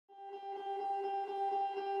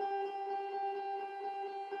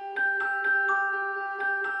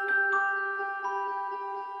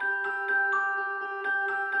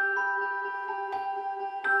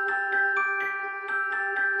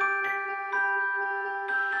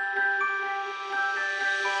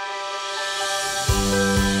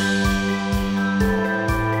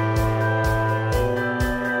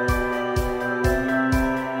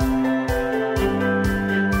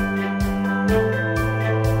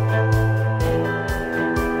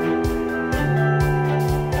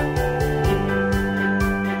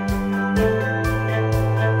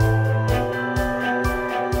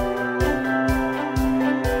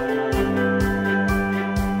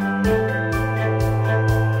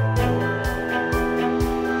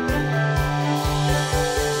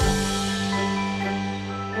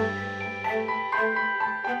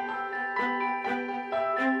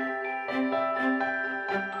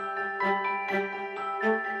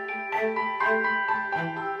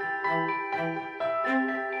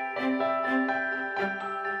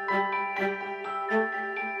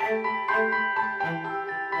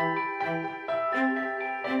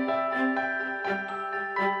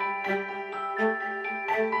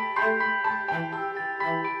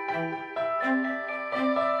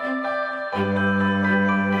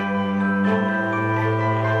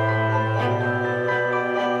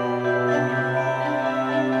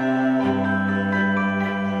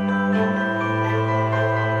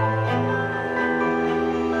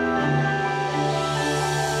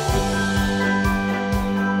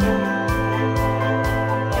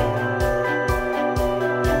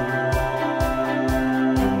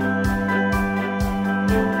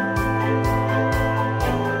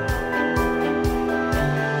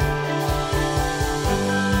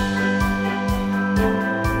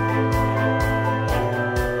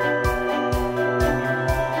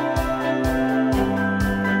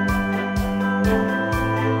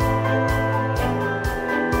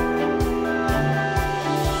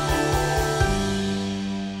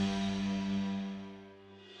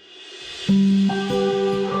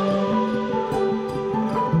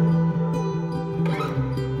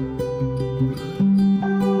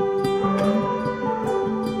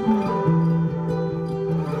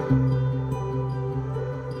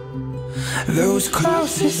Those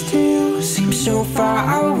closest to you seem so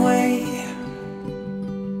far away,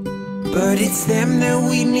 but it's them that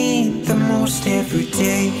we need the most every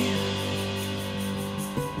day.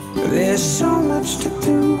 There's so much to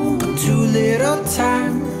do, but too little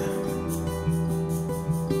time.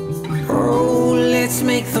 Oh, let's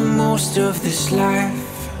make the most of this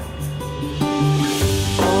life.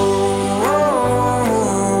 Oh,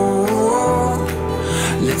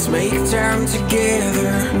 let's make time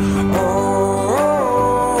together.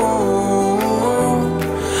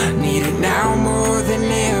 Need it now more than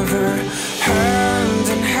ever. Hand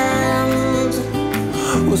in hand,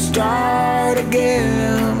 we'll start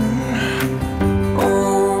again.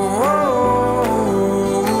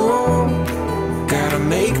 Gotta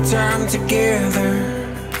make time together.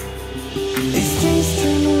 These days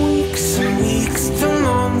turn to weeks and weeks to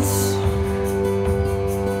months.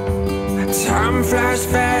 Time flies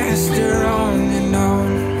faster on and on.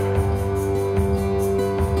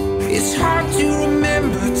 It's hard to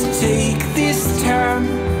remember to take this time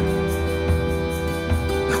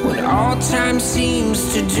when all time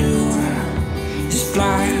seems to do is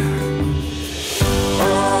fly.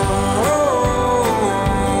 Oh,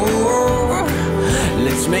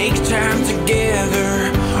 let's make time together.